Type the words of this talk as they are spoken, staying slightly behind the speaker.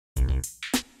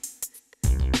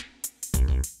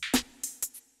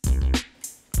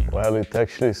Well, it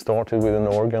actually started with an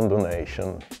organ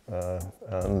donation,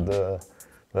 and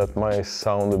that might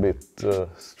sound a bit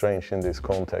strange in this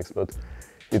context, but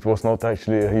it was not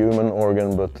actually a human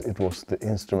organ, but it was the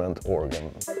instrument organ.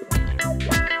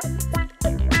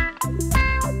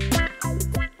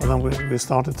 Well, then we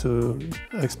started to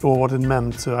explore what it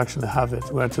meant to actually have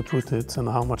it, where to put it, and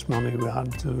how much money we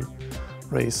had to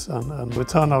raise, and it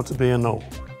turned out to be a no.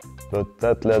 But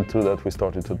that led to that we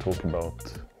started to talk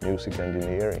about music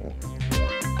engineering.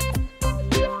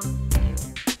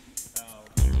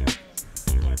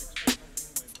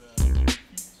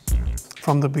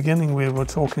 From the beginning we were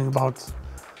talking about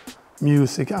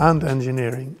music and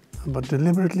engineering, but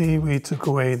deliberately we took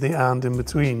away the and in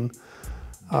between.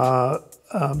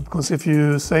 Because if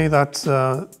you say that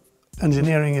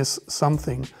engineering is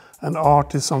something and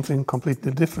art is something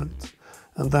completely different,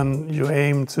 and then you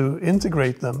aim to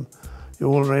integrate them,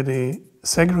 you already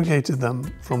segregated them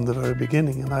from the very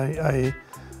beginning, and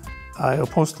I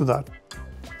oppose to that.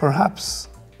 Perhaps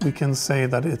we can say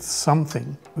that it's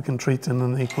something we can treat in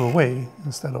an equal way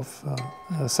instead of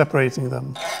separating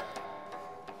them.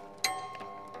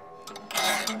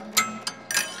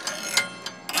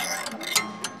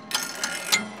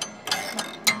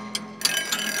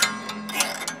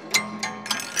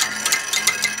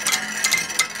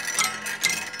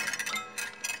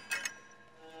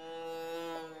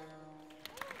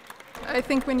 I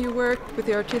think when you work with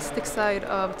the artistic side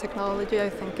of technology, I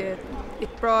think it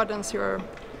broadens your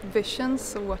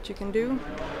visions of what you can do,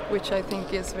 which I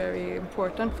think is very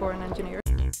important for an engineer.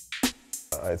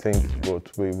 I think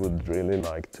what we would really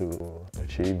like to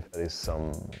achieve is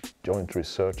some joint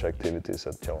research activities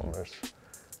at Chalmers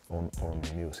on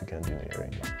music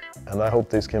engineering. And I hope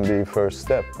this can be a first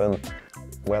step. And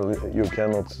well, you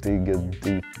cannot dig a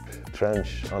deep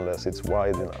trench unless it's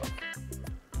wide enough.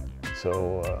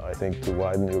 So I think to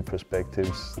widen your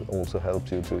perspectives also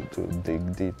helps you to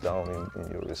dig deep down in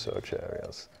your research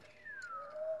areas.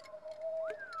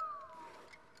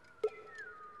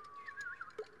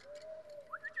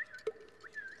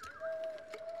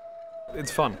 It's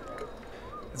fun.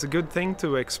 It's a good thing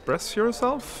to express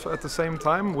yourself. At the same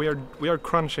time, we are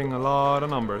crunching a lot of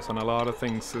numbers and a lot of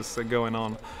things is going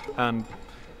on, and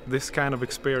this kind of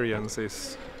experience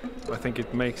is, I think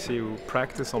it makes you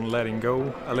practice on letting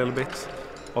go a little bit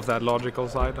of that logical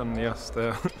side, and yes,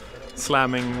 the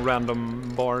slamming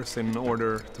random bars in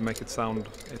order to make it sound,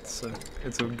 it's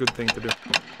a good thing to do.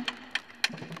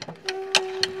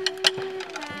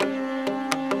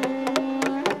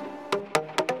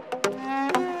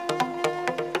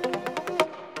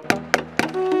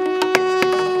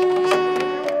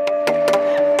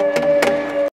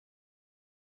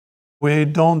 We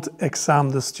don't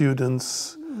examine the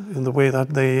students in the way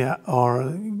that they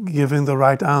are giving the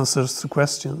right answers to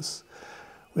questions.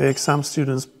 We examine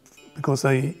students because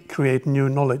they create new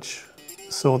knowledge,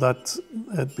 so that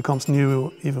it becomes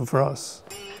new even for us.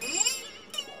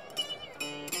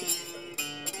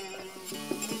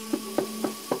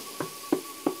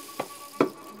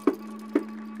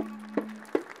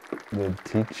 The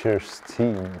teachers'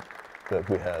 team that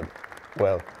we had,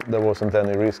 well, there wasn't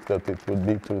any risk that it would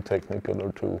be too technical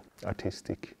or too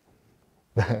artistic.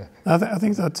 I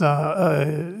think that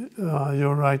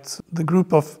you're right. The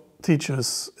group of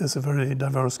teachers is a very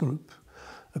diverse group.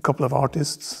 A couple of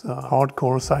artists,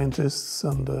 hardcore scientists,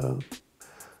 and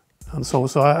so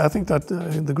I think that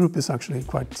the group is actually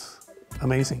quite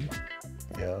amazing.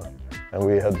 Yeah, and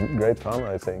we had great fun,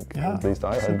 I think. Yeah, at least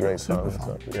I had great fun. fun.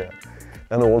 So, yeah.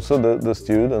 And also the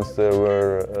students, there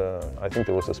were, I think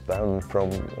there was a span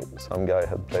from some guy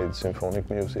had played symphonic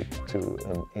music to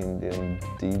an Indian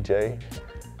DJ.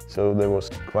 So there was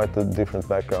quite a different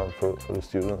background for the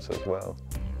students as well.